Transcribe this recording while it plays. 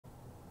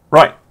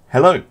Right,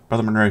 hello,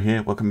 Brother Monroe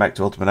here. Welcome back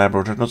to Ultimate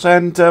Admiral Dreadnoughts,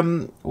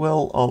 and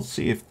well, I'll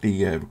see if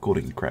the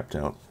recording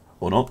crapped out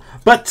or not.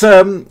 But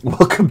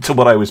welcome to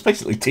what I was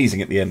basically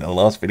teasing at the end of the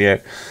last video,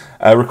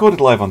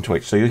 recorded live on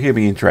Twitch. So you'll hear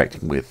me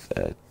interacting with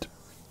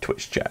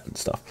Twitch chat and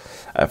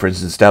stuff. For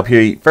instance,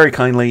 Dalpuri very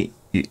kindly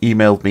you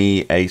emailed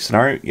me a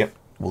scenario. Yep,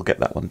 we'll get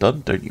that one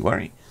done. Don't you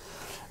worry.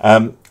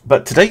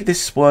 But today,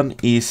 this one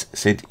is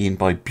sent in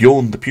by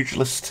Bjorn the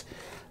Pugilist,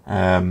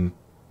 and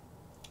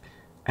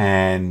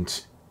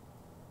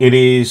it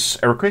is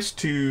a request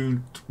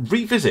to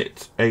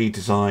revisit a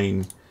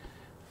design,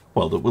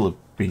 well, that will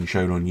have been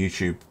shown on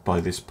YouTube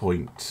by this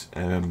point,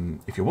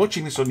 if you're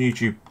watching this on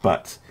YouTube,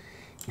 but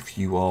if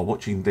you are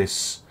watching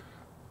this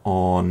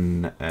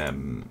on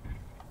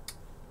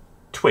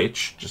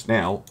Twitch just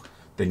now,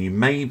 then you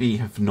maybe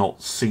have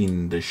not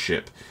seen this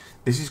ship.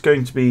 This is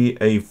going to be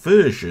a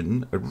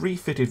version, a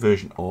refitted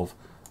version of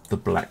the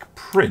Black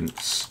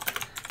Prince.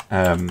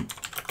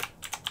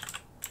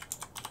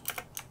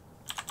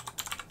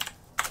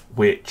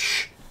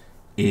 Which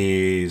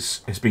has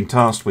been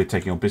tasked with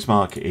taking on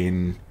Bismarck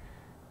in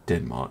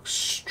Denmark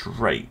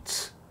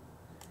Strait.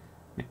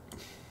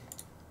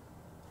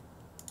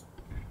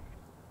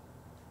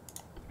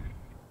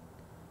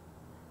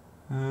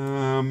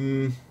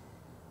 Might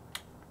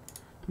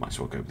as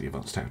well go with the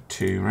Advanced Tower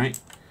 2, right?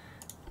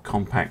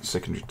 Compact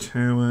secondary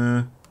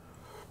tower.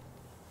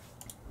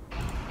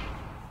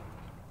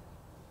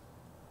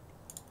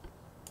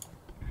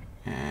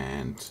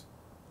 And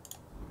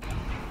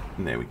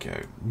there we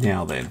go.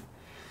 Now then,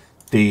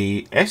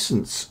 the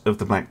essence of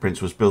the Black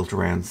Prince was built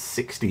around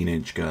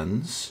 16-inch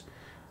guns,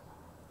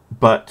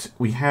 but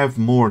we have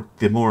the more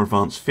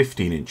advanced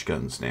 15-inch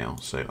guns now,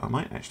 so I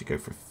might actually go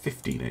for a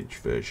 15-inch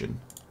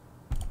version.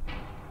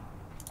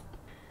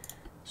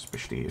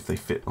 Especially if they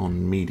fit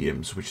on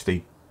mediums, which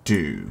they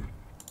do.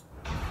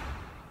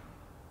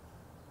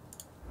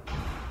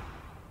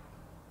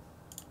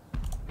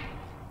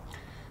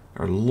 They're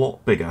a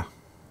lot bigger.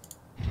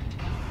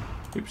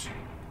 Oops.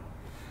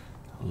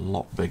 A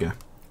lot bigger.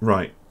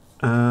 Right.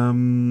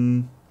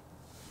 Now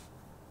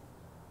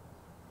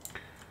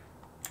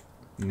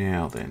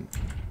then,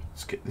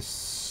 let's get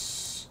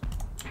this.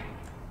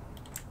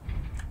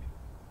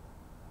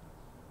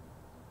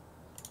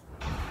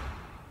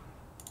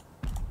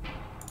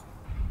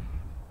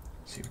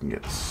 See if we can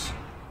get this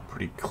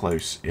pretty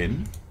close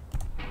in.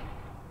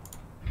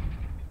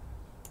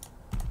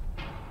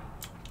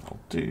 I'll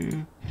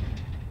do.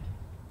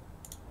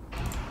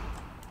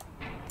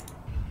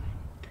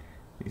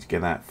 Need to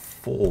get that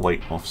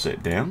 4-weight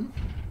offset down.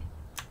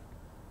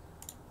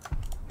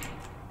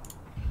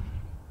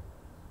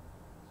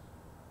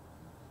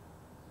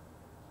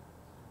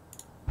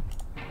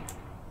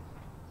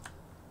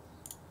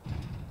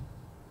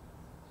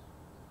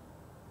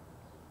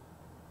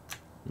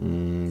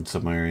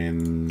 Somewhere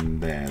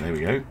in there. There we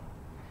go.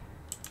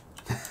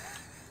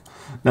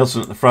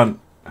 Nelson at the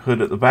front,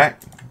 Hood at the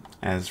back,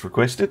 as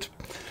requested.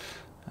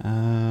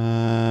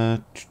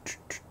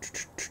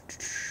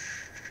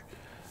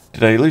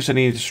 Did I lose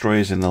any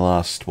destroyers in the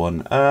last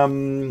one? I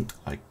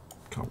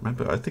can't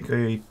remember. I don't think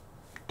I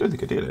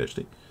did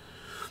actually.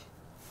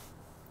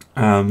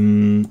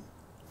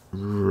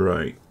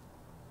 Right,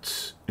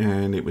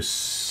 and it was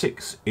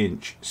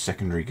 6-inch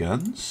secondary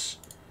guns.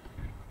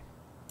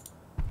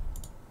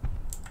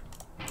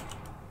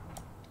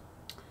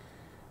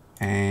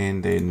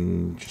 And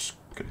then just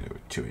gonna go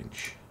with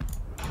 2-inch.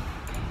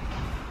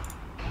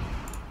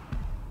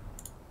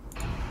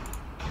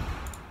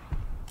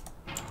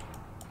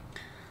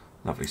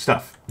 Lovely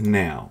stuff.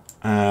 Now,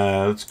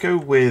 let's go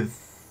with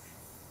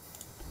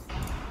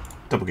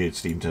double geared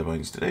steam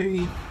turbines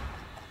today.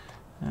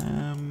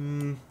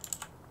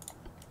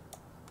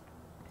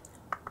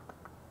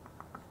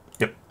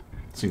 Yep,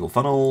 single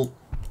funnel.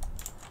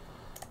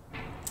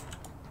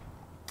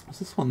 Is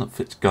this one that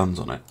fits guns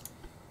on it?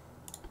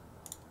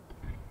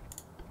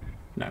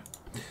 No.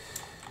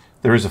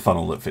 There is a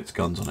funnel that fits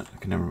guns on it. I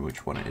can never remember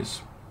which one it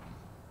is.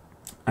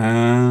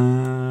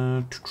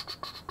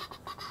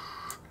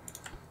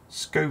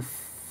 Let's go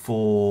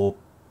for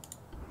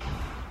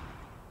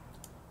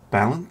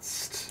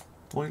balanced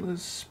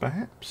boilers,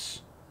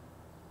 perhaps.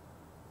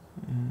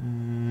 How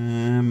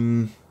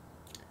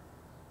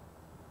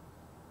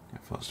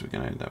fast are we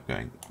going to end up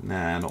going?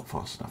 Nah, not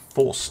fast enough.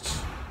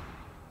 Forced.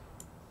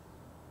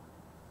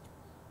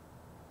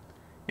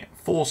 Yeah,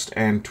 forced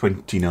and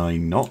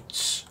 29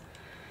 knots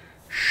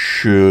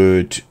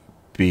should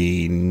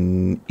be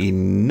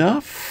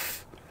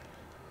enough.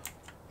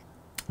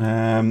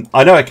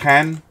 I know I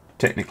can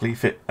technically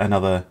fit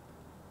another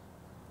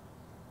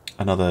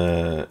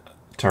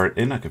turret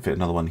in. I could fit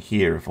another one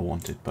here if I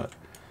wanted, but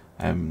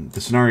the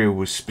scenario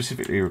was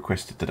specifically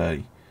requested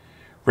today.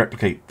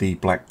 Replicate the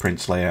Black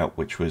Prince layout,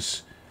 which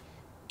was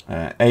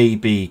A,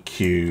 B,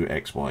 Q,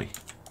 X, Y.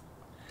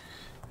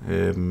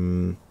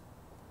 Well,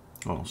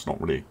 it's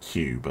not really a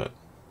Q, but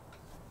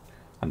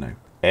I don't know,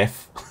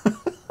 F,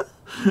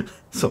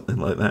 something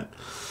like that.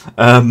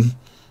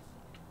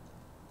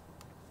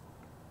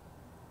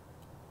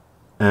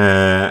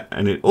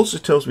 and it also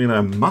tells me that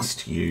I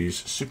must use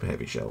super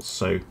heavy shells.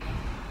 So,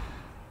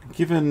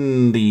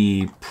 given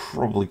the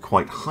probably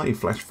quite high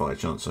flash fire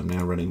chance I'm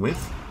now running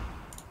with,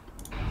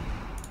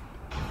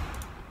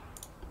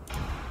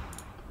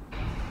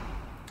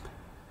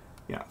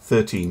 yeah,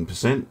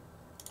 13%.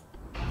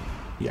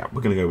 Yeah,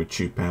 we're going to go with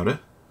tube powder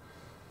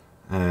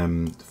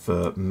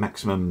for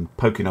maximum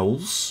poking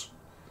holes.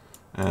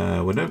 We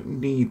don't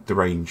need the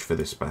range for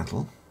this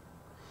battle.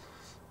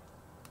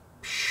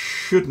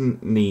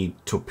 Shouldn't need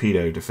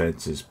torpedo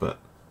defences, but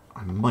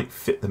I might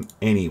fit them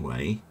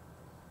anyway,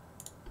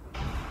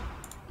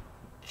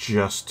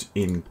 just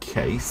in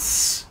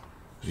case.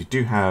 We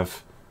do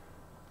have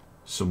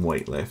some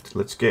weight left.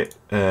 Let's get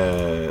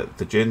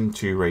the Gen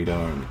 2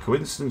 radar and the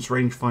coincidence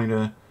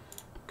rangefinder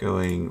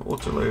going.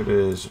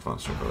 Autoloaders,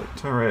 advanced robotic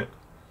turret.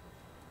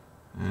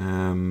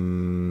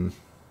 Go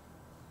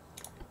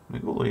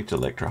all the way to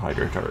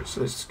electro-hydro turrets.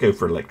 So let's go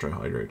for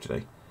electro-hydro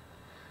today.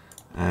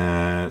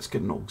 Let's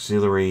get an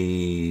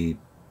auxiliary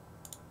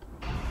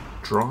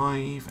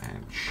drive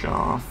and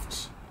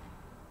shaft.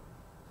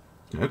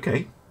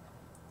 Okay,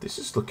 this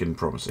is looking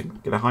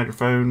promising. Get a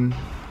hydrophone.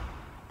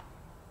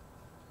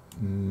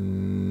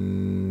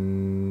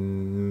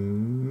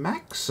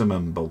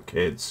 Maximum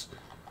bulkheads.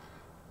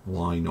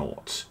 Why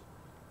not?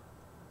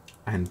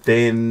 And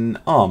then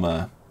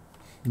armor.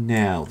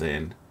 Now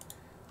then,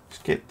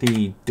 let's get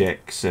the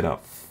deck set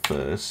up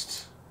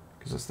first,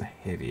 because that's the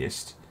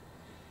heaviest.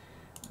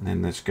 And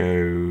then let's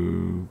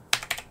go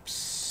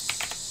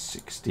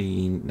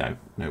 16. No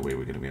way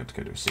we're going to be able to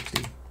go to a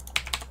 16.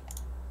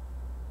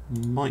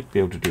 Might be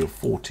able to do a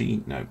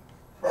 14. No.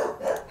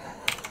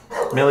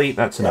 Millie,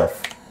 that's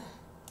enough.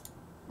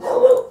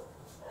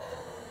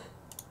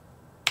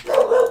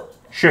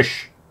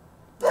 Shush.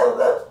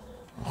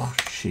 Oh,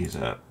 she's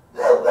a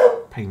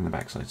pain in the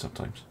backside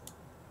sometimes.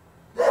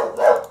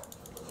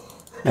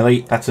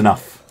 Millie, that's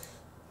enough.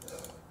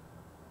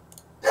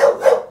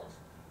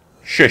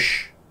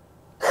 Shush.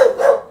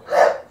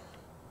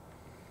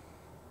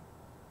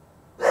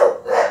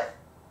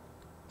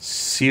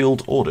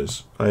 Sealed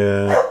orders.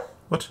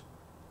 What?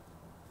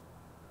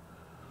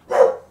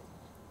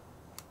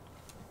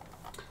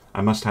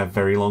 I must have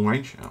very long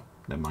range. Oh,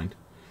 never mind.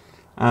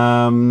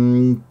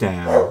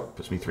 Down.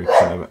 Puts me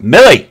 3% over.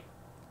 Millie!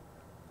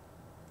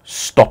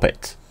 Stop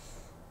it.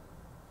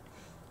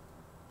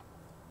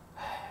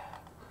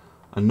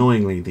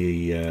 Annoyingly,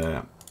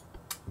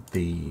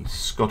 the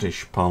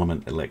Scottish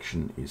Parliament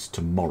election is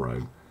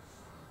tomorrow.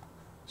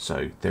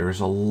 So there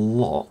is a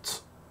lot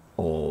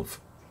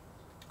of...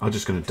 I'm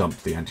just going to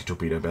dump the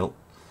anti-torpedo belt.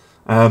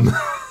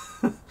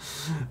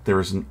 There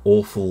is an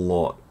awful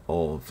lot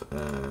of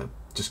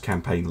just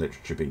campaign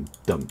literature being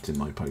dumped in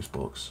my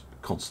postbox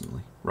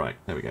constantly. Right,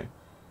 there we go.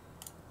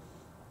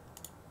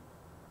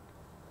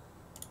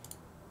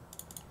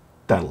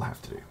 That'll have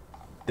to do.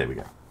 There we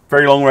go.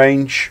 Very long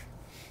range.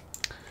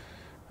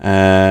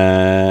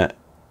 A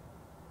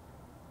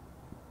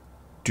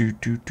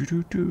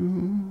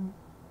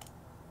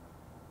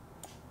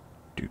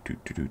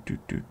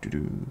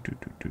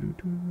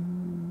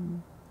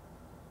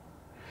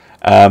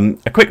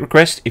quick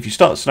request: if you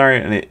start the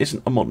scenario and it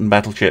isn't a modern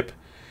battleship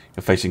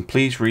you're facing,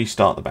 please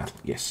restart the battle.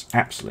 Yes,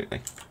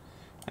 absolutely.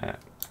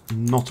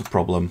 Not a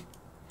problem.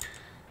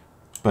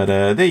 But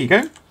there you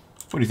go.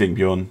 What do you think,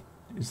 Bjorn?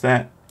 Is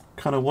that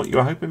kind of what you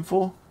were hoping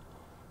for?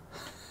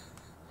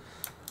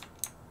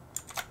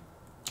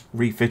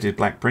 Refitted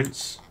Black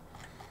Prince.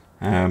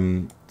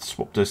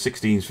 Swapped her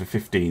 16s for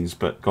 15s,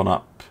 but gone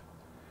up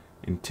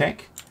in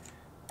tech.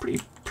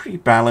 Pretty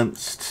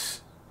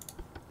balanced.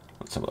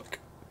 Let's have a look.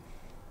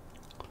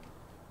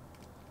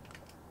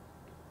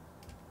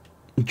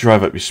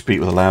 Drive up your speed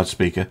with a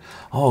loudspeaker.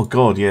 Oh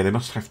god, yeah, they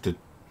must have to.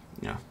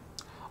 Yeah,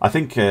 I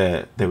think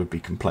there would be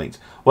complaints.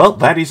 Well,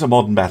 that is a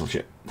modern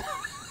battleship.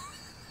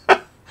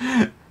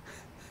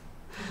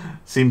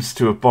 Seems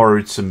to have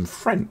borrowed some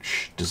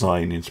French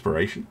design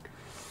inspiration.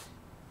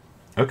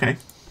 Okay.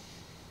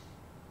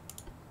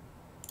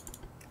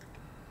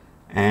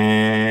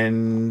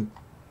 And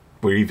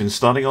we're even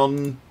starting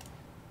on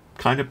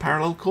kind of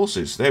parallel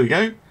courses. There we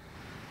go.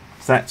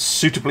 If that's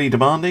suitably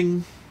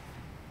demanding,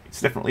 it's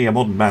definitely a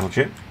modern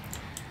battleship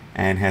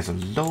and has a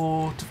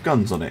lot of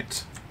guns on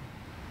it.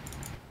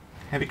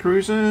 Heavy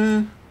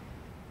cruiser.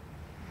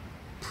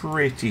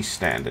 Pretty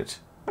standard.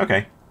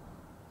 Okay.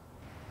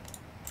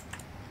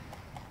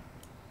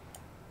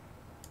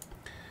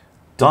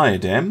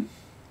 Diadem.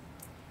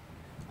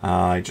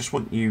 I just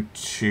want you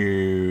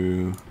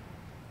to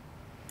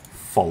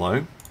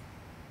follow.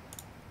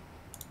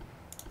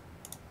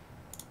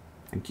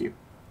 Thank you.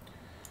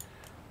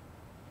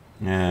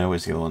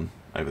 Where's the other one?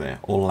 Over there.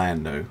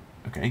 Orlando.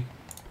 Okay.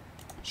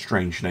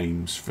 Strange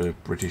names for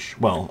British...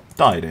 Well,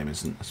 Diadem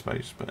isn't, I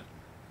suppose, but...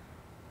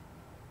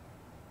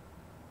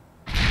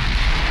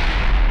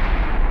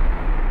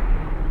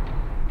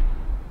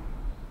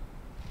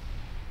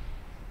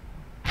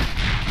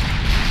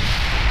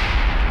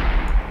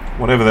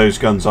 Whatever those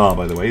guns are,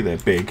 by the way, they're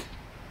big.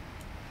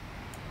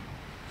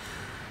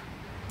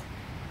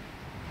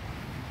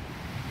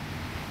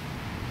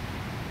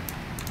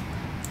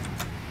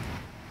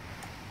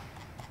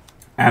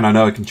 And I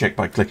know I can check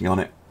by clicking on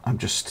it. I'm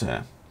just...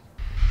 I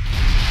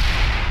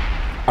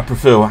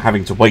prefer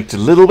having to wait a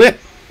little bit.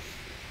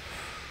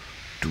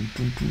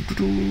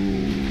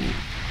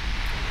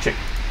 Check.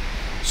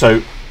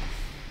 So,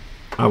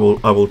 I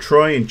will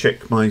try and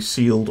check my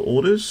sealed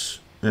orders.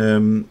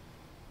 Hold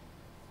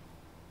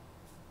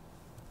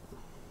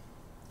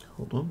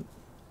on.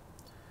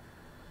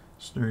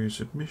 Scenario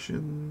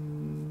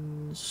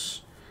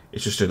submissions.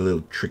 It's just a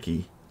little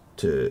tricky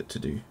to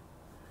do.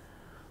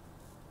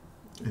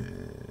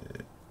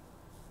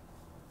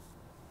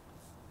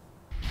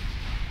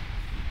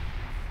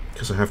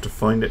 Because I have to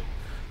find it.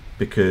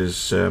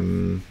 Because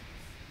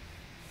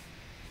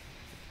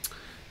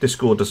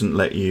Discord doesn't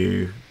let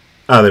you...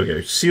 Ah, there we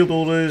go. Sealed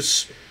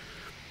orders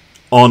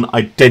on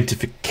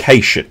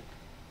identification.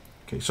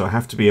 Okay, so I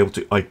have to be able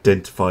to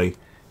identify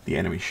the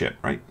enemy ship,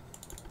 right?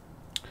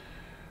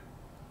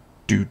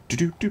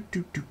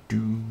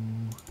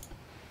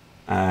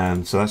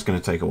 And so that's going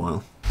to take a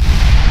while.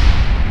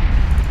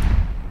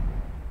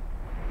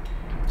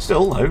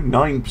 Still, though,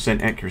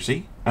 9%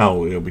 accuracy.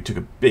 Oh, yeah, we took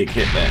a big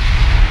hit there.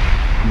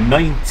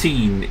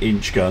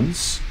 19-inch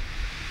guns.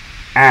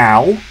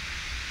 Ow.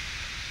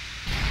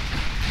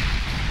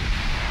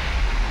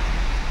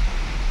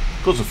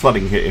 Cause a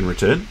flooding hit in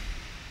return.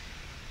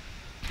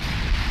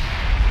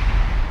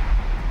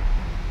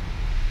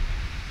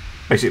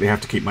 Basically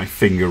have to keep my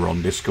finger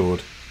on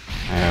Discord.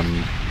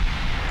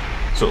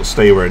 So it'll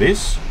stay where it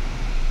is.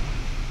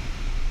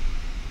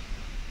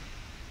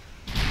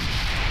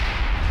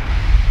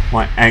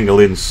 Might angle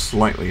in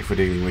slightly if we're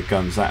dealing with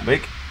guns that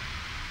big.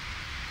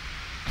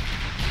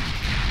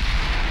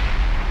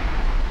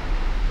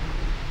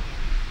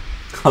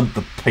 Hunt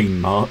the pain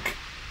mark.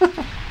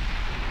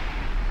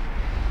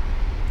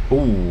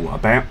 Ooh, I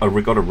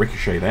got a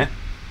ricochet there.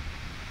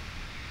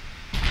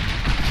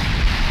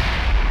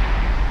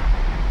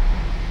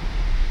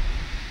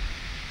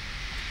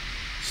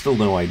 Still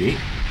no ID.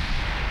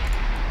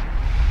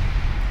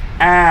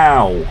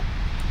 Ow!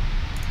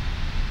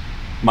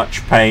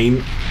 Much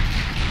pain.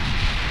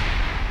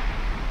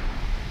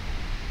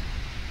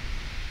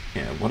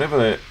 Yeah,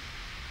 whatever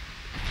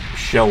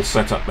shell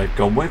setup they've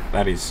gone with,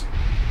 that is...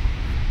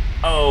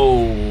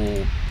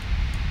 Oh!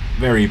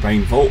 Very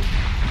painful.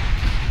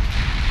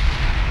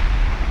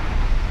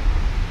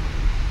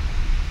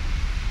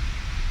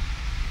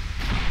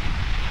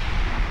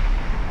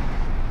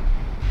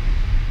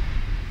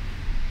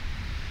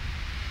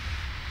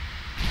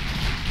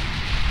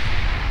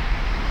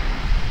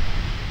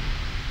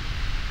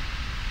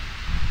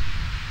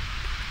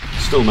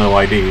 Still no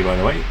ID, by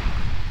the way.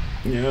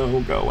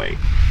 No, go away.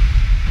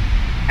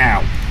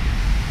 Ow.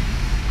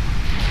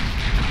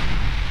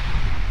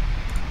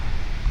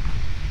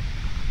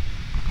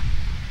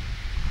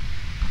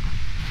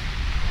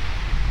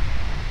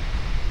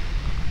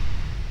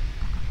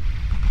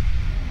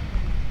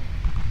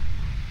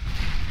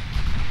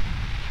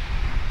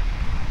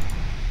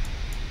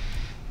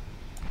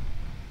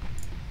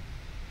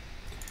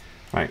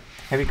 Right,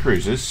 heavy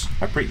cruisers.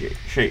 I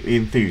appreciate the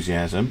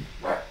enthusiasm.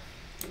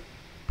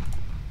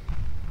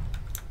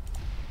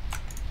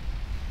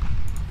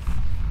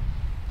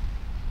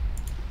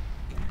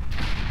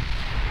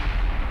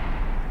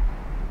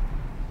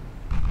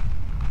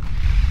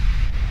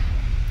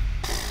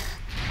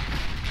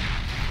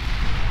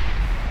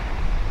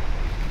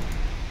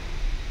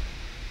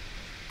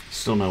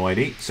 Still no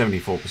ID,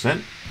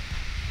 74%.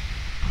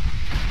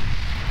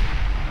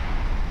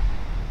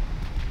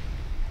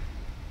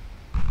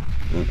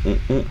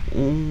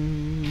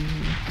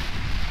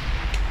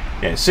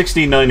 Yeah,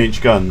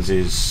 69-inch guns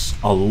is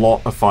a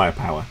lot of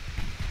firepower.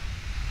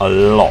 A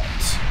lot.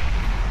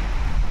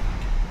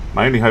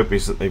 My only hope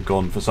is that they've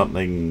gone for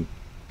something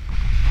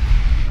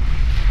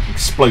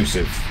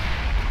explosive.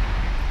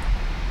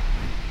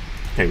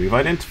 Okay, we've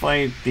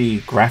identified the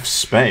Graf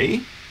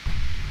Spey.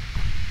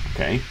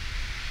 Okay.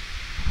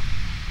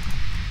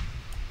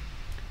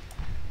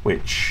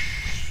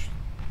 Which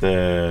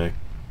the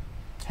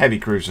heavy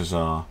cruisers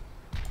are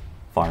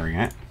firing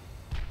at.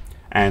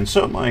 And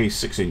so are my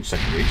 6-inch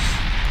secondaries.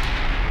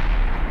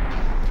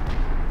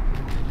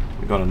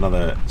 We've got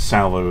another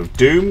salvo of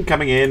doom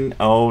coming in.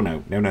 Oh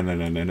no. No, no, no,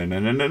 no, no, no, no,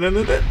 no, no, no,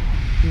 no, no.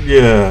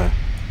 Yeah.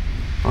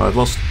 Well, I've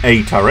lost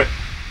a turret.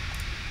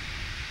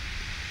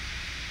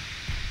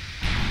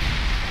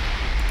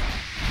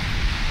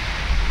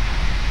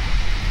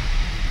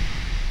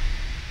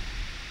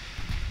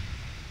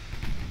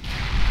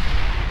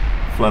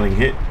 Flooding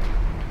hit.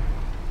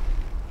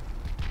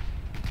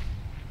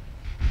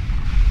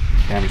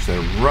 Damage their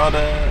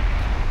rudder.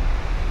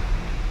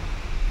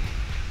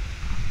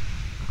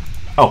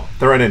 Oh,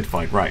 they're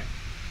identified, right.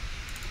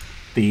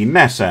 The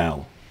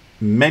Nassau.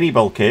 Many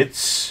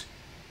bulkheads.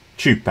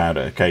 Tube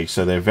powder. Okay,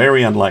 so they're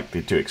very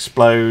unlikely to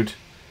explode.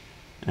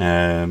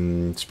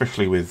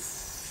 Especially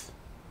with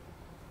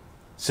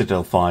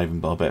Citadel 5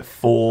 and Barbette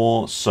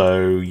 4.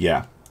 So,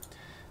 yeah.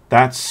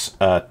 That's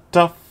a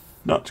tough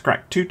nut to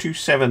crack.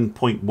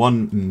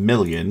 227.1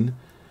 million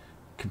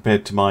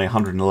compared to my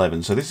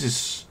 111. So this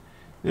is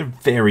a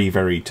very,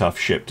 very tough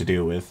ship to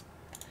deal with.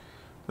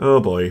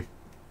 Oh boy.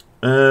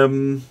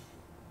 Here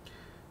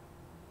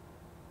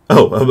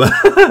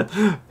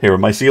are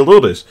my sealed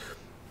orders.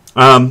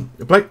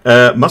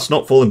 Must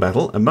not fall in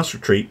battle and must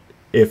retreat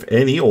if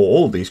any or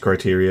all of these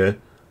criteria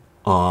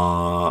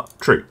are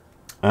true.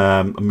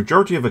 A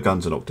majority of the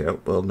guns are knocked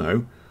out. Well,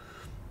 no.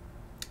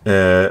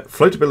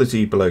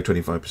 Floatability below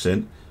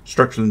 25%.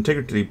 Structural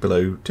integrity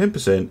below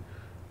 10%.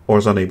 Or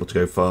is unable to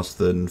go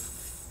faster than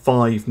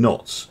 5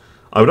 knots.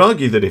 I would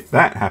argue that if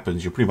that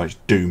happens, you're pretty much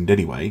doomed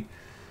anyway.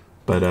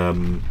 But,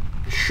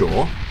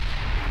 sure.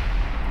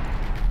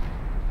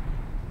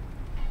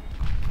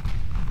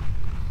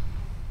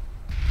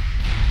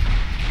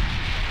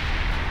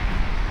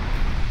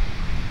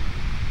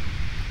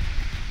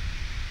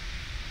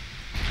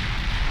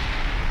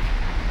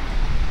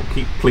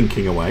 Keep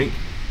plinking away.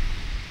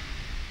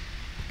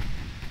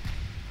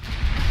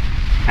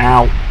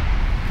 Ow.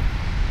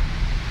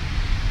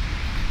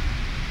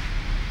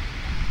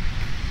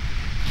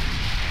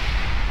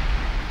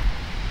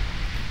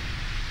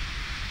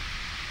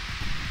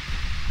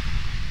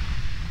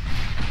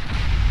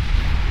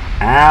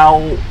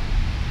 Ow.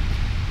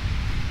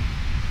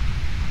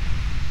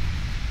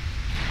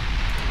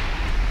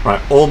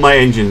 Right, all my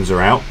engines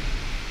are out.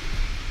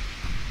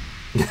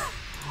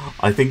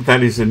 I think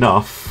that is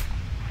enough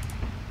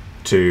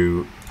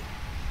to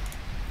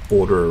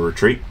order a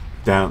retreat,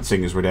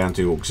 seeing as we're down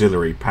to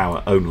auxiliary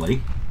power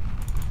only.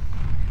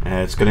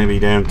 It's going to be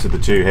down to the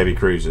 2 heavy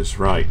cruisers.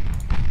 Right.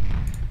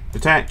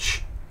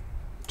 Detach.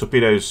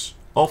 Torpedoes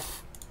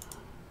off.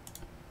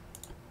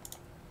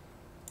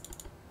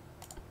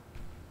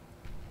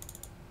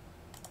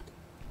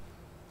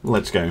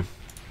 Let's go.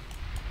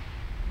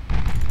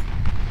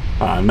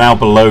 I'm now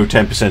below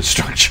 10%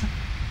 structure.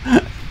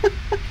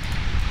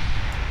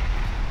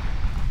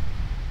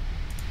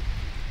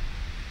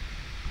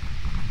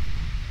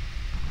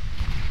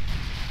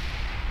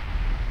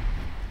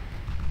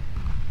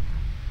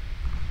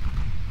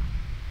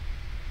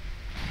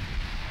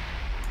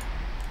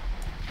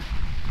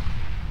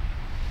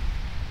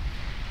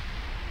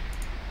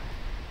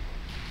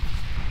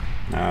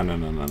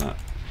 No.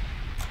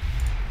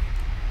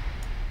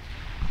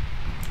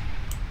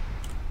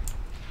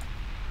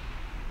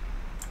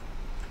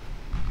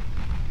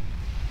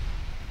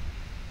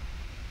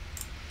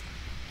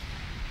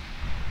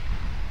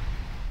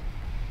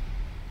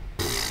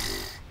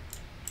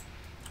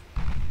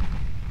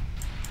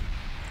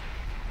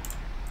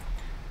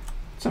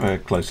 Let's have a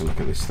closer look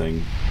at this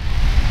thing,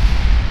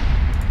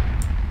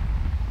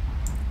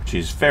 which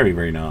is very,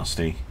 very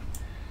nasty.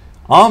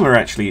 Armour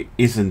actually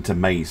isn't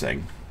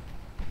amazing.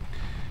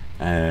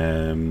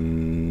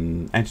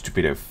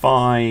 Anti-torpedo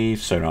 5,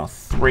 sonar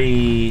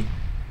 3,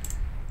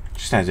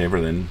 just has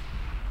everything.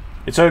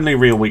 Its only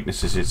real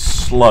weakness is it's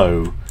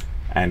slow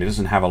and it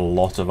doesn't have a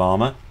lot of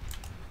armour.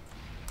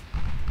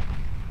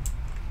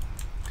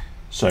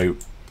 So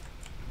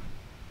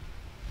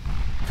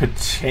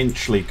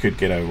potentially could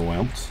get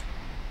overwhelmed.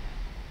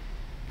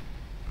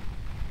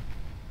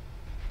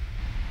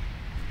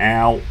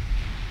 Ow.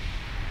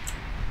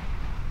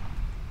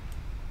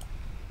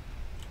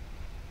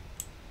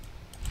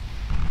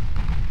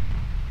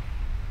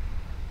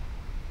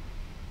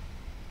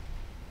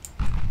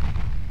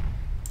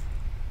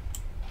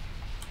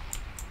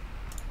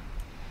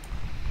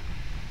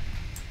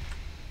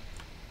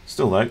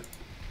 Still though,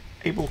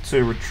 able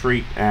to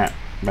retreat at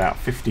about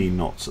 15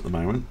 knots at the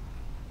moment.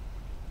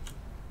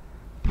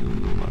 Oh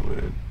my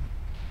word.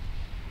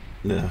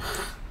 Ugh.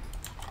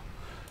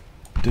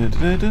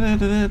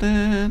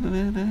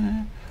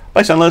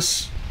 Bye,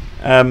 Sunless.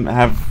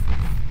 Have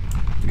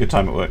a good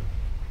time at work.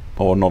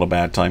 Or not a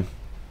bad time.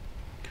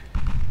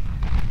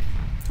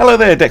 Hello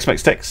there,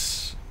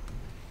 DexMexTex.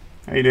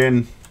 How you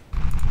doing?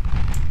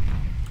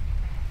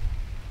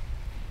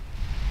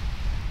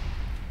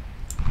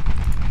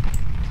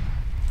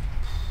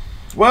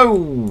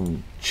 Whoa,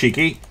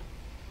 cheeky.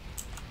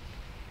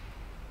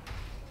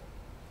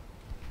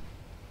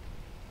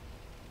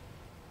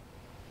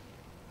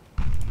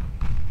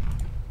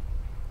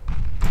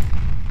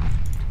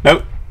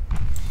 Nope.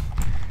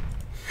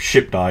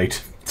 Ship died.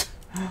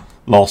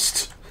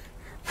 Lost.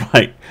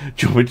 Right.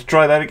 Do you want me to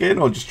try that again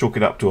or just chalk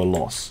it up to a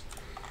loss?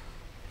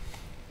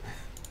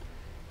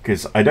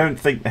 Because I don't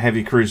think the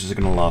heavy cruisers are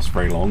going to last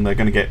very long. They're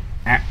going to get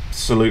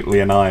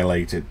absolutely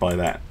annihilated by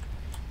that.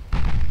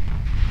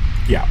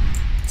 Yeah.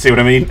 See what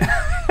I mean?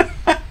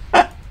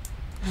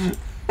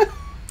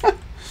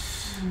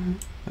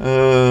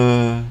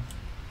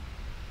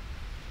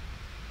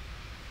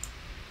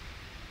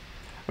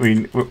 I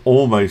mean, we're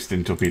almost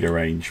in torpedo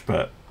range,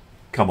 but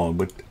come on,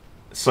 with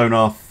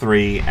sonar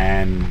 3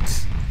 and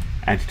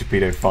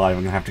anti-torpedo 5, I'm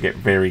going to have to get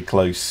very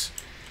close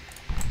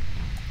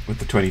with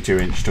the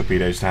 22-inch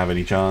torpedoes to have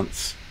any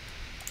chance.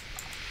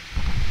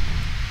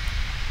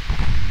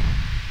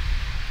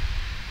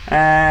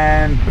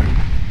 And boom.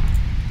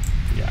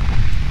 Yeah.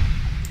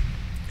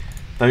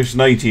 Those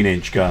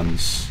 19-inch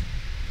guns,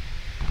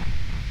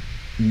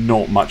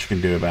 not much can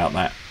do about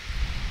that.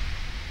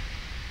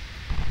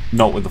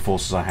 Not with the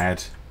forces I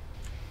had.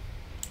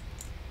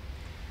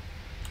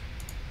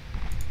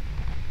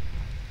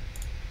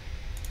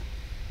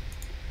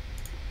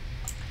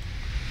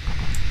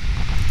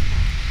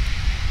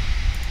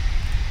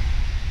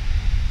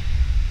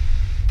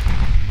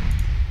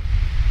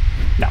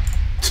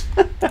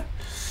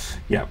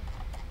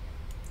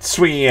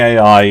 Swinging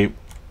AI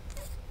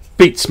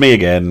beats me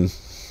again.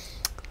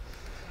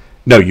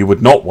 No, you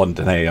would not want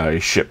an AI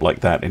ship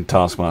like that in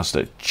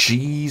Taskmaster.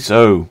 Jeez,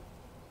 oh.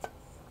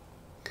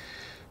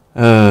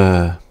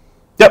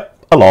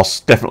 Yep, a loss.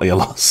 Definitely a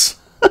loss.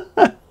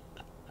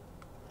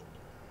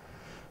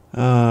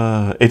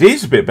 It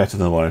is a bit better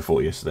than what I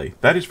thought yesterday.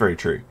 That is very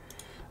true.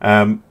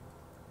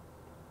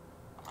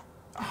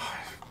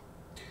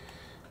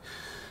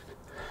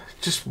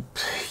 Just,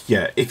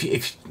 yeah,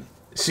 if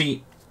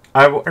see,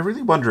 I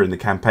really wonder in the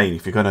campaign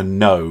if you're going to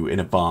know in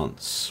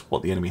advance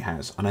what the enemy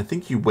has. And I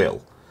think you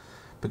will.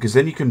 Because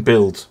then you can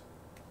build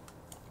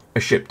a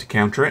ship to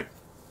counter it.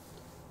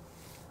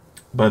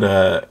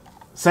 But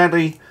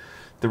sadly,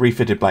 the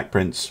refitted Black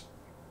Prince,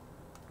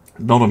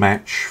 not a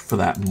match for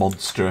that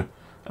monster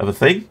of a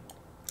thing.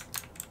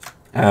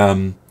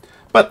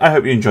 But I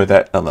hope you enjoyed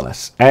that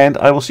nonetheless. And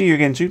I will see you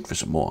again soon for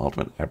some more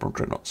Ultimate Admiral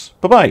Dreadnoughts.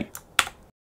 Bye-bye.